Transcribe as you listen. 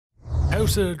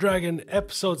House of the Dragon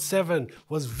episode 7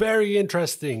 was very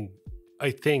interesting, I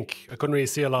think. I couldn't really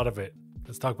see a lot of it.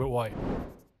 Let's talk about why.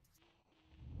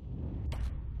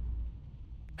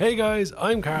 Hey guys,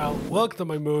 I'm Karl. Welcome to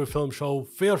my movie film show.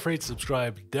 Feel free to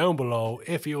subscribe down below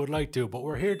if you would like to. But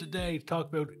we're here today to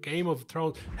talk about Game of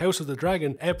Thrones House of the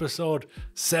Dragon episode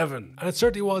 7. And it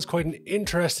certainly was quite an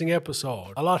interesting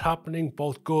episode. A lot happening,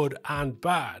 both good and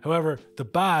bad. However, the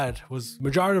bad was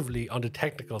majoritively on the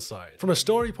technical side. From a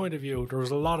story point of view, there was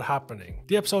a lot happening.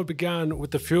 The episode began with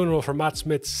the funeral for Matt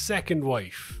Smith's second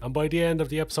wife. And by the end of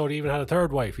the episode, he even had a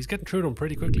third wife. He's getting through them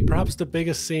pretty quickly. Perhaps the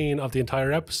biggest scene of the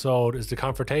entire episode is the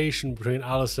confrontation between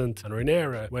Alicent and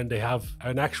Rhaenyra when they have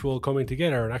an actual coming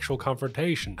together, an actual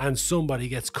confrontation, and somebody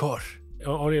gets cut.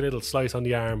 Only a little slice on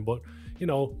the arm, but you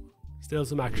know, still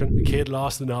some action. The kid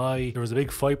lost an eye. There was a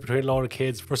big fight between a lot of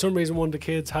kids. For some reason, one of the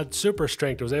kids had super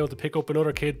strength. It was able to pick up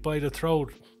another kid by the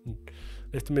throat and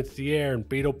lift him into the air and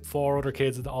beat up 4 other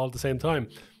kids all at the same time.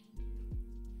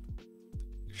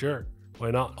 Sure. Why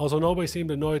not? Also, nobody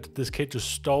seemed annoyed that this kid just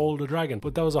stole the dragon,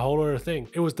 but that was a whole other thing.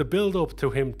 It was the build up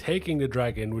to him taking the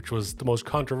dragon which was the most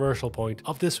controversial point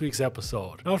of this week's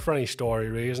episode. Not for any story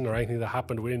reason or anything that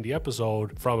happened within the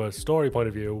episode from a story point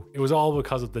of view. It was all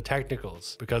because of the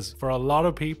technicals. Because for a lot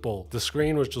of people, the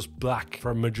screen was just black for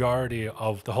a majority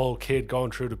of the whole kid going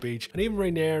through the beach. And even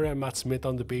Rhaenyra and Matt Smith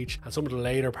on the beach and some of the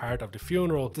later part of the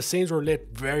funeral, the scenes were lit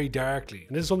very darkly.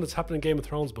 And this is something that's happened in Game of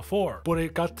Thrones before. But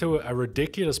it got to a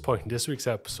ridiculous point in this week's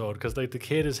episode because like the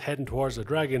kid is heading towards the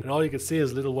dragon and all you can see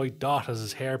is a little white dot as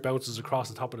his hair bounces across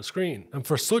the top of the screen. And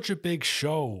for such a big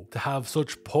show to have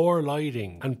such poor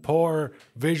lighting and poor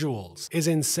visuals is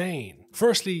insane.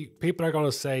 Firstly, people are going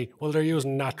to say, well, they're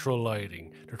using natural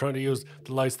lighting. They're trying to use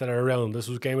the lights that are around. This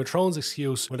was Game of Thrones'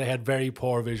 excuse when they had very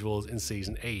poor visuals in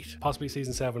season 8, possibly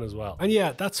season 7 as well. And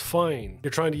yeah, that's fine.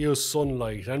 You're trying to use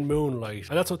sunlight and moonlight,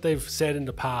 and that's what they've said in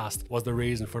the past was the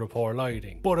reason for the poor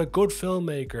lighting. But a good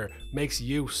filmmaker makes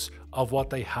use of what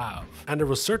they have. And there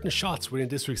was certain shots within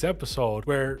this week's episode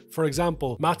where, for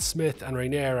example, Matt Smith and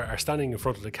Rhaenyra are standing in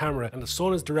front of the camera and the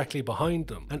sun is directly behind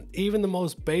them. And even the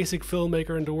most basic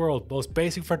filmmaker in the world, most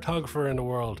basic photographer in the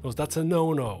world knows that's a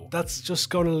no-no. That's just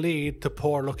going to lead to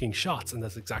poor looking shots, and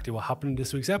that's exactly what happened in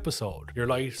this week's episode. Your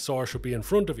light source should be in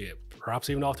front of you, perhaps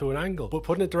even off to an angle, but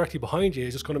putting it directly behind you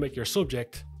is just going to make your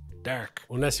subject dark,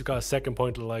 unless you've got a second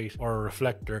point of light or a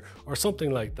reflector or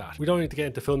something like that. We don't need to get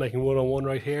into filmmaking 101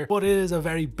 right here, but it is a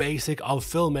very basic of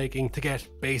filmmaking to get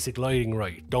basic lighting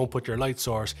right. Don't put your light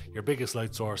source, your biggest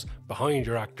light source, behind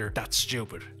your actor. That's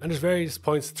stupid. And there's various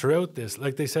points throughout this,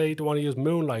 like they say they want to use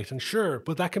moonlight, and sure,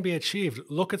 but that can be achieved.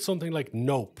 Look at something like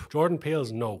Nope. Jordan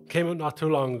Peele's Nope came out not too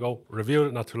long ago, reviewed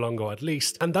it not too long ago at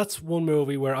least, and that's one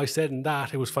movie where I said in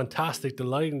that it was fantastic the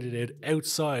lighting they did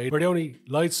outside, where the only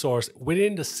light source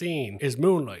within the scene is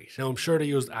moonlight. Now I'm sure they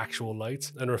used actual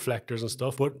lights and reflectors and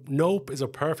stuff, but Nope is a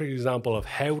perfect example of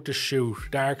how to shoot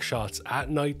dark shots at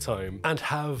nighttime and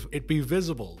have it be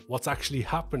visible what's actually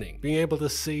happening, being able to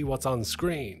see what's on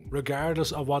screen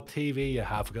regardless of what TV you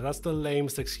have, because that's the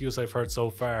lamest excuse I've heard so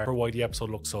far for why the episode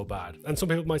looks so bad. And some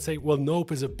people might say, well,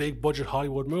 Nope is a big budget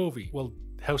Hollywood movie. Well,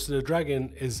 House of the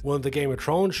Dragon is one of the Game of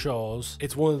Thrones shows.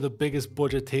 It's one of the biggest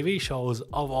budget TV shows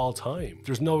of all time.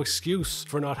 There's no excuse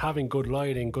for not having good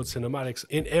lighting, good cinematics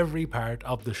in every part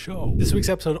of the show. This week's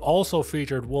episode also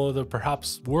featured one of the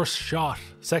perhaps worst shot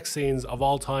sex scenes of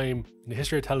all time in the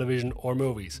history of television or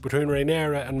movies between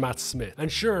Rhaenyra and Matt Smith.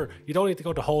 And sure, you don't need to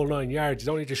go the whole 9 yards, you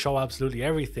don't need to show absolutely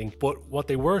everything, but what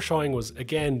they were showing was,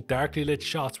 again, darkly lit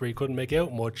shots where you couldn't make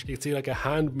out much. You could see like a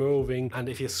hand moving, and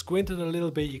if you squinted a little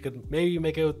bit, you could maybe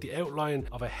make out the outline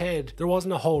of a head. There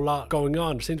wasn't a whole lot going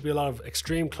on. There seemed to be a lot of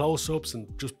extreme close-ups and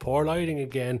just poor lighting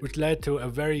again, which led to a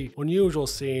very unusual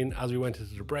scene as we went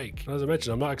into the break. And as I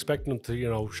mentioned, I'm not expecting them to, you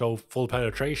know, show full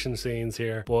penetration scenes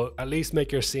here, but at least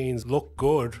make your scenes look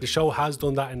good. The show has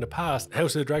done that in the past.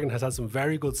 House of the Dragon has had some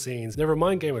very good scenes. Never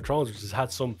mind Game of Thrones, which has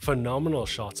had some phenomenal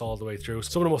shots all the way through.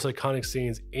 Some of the most iconic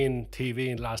scenes in TV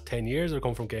in the last 10 years have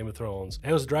come from Game of Thrones.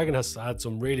 House of the Dragon has had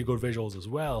some really good visuals as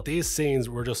well. These scenes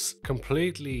were just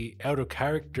completely out of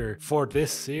character for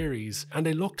this series, and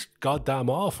they looked goddamn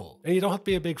awful. And you don't have to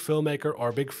be a big filmmaker or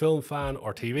a big film fan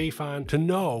or TV fan to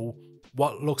know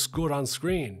what looks good on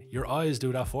screen. Your eyes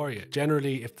do that for you.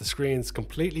 Generally, if the screen's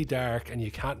completely dark and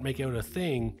you can't make out a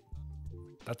thing,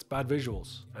 that's bad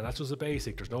visuals, and that's just a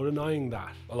basic. There's no denying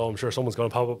that. Although I'm sure someone's going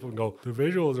to pop up and go, the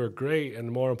visuals are great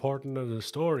and more important than the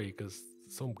story, because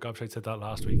some gobshite said that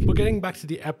last week. But getting back to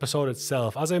the episode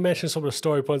itself, as I mentioned some of the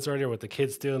story points earlier with the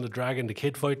kid stealing the dragon, the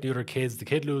kid fighting the other kids, the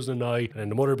kid losing an eye, and then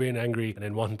the mother being angry and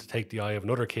then wanting to take the eye of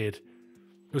another kid.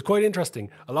 It was quite interesting.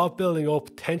 A lot building up,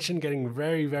 tension getting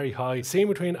very, very high. The scene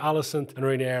between Alicent and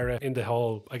Rhaenyra in the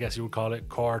whole, I guess you would call it,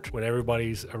 court, when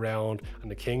everybody's around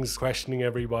and the king's questioning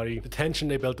everybody. The tension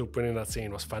they built up within that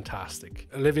scene was fantastic.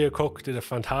 Olivia Cook did a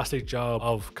fantastic job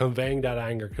of conveying that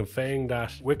anger, conveying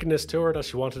that wickedness to her, that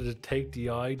she wanted to take the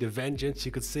eye, the vengeance.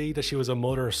 You could see that she was a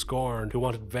mother scorned who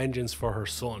wanted vengeance for her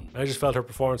son. And I just felt her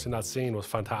performance in that scene was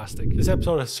fantastic. This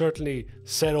episode has certainly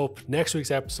set up next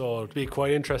week's episode to be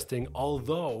quite interesting,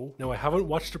 although, now I haven't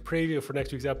watched the preview for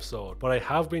next week's episode, but I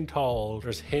have been told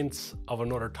there's hints of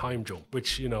another time jump,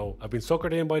 which, you know, I've been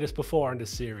suckered in by this before in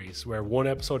this series, where one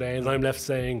episode ends and I'm left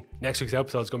saying next week's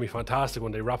episode is going to be fantastic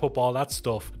when they wrap up all that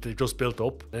stuff they just built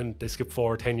up, then they skip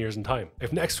forward 10 years in time.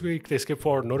 If next week they skip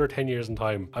forward another 10 years in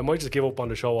time, I might just give up on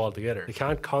the show altogether. They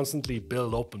can't constantly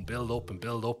build up and build up and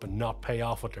build up and not pay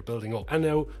off what they're building up. And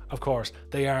now, of course,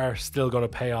 they are still going to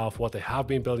pay off what they have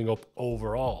been building up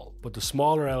overall, but the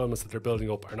smaller elements that they're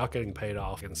building up are not getting paid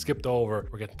off, getting skipped over.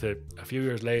 We're getting to a few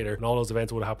years later and all those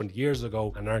events would have happened years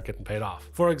ago and aren't getting paid off.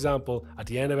 For example, at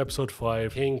the end of episode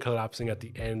 5, King collapsing at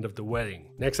the end of the wedding.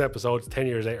 Next episode, 10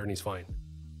 years later and he's fine.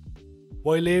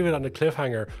 Why leave it on the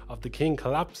cliffhanger of the king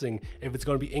collapsing if it's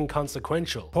going to be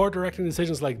inconsequential? Poor directing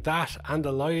decisions like that and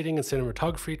the lighting and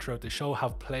cinematography throughout the show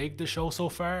have plagued the show so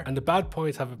far, and the bad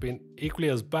points have been equally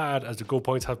as bad as the good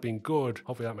points have been good.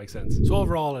 Hopefully that makes sense. So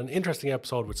overall, an interesting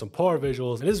episode with some poor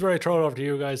visuals, and this is where I throw it over to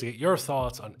you guys to get your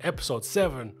thoughts on episode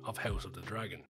 7 of House of the Dragon.